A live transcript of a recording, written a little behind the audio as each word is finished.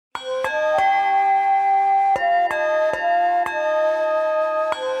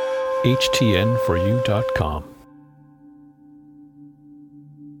HTN4U.com.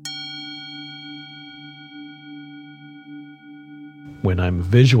 When I'm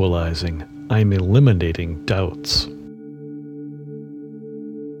visualizing, I'm eliminating doubts.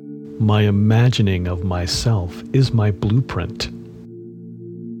 My imagining of myself is my blueprint.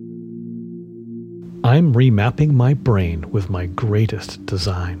 I'm remapping my brain with my greatest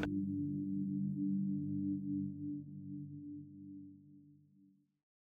design.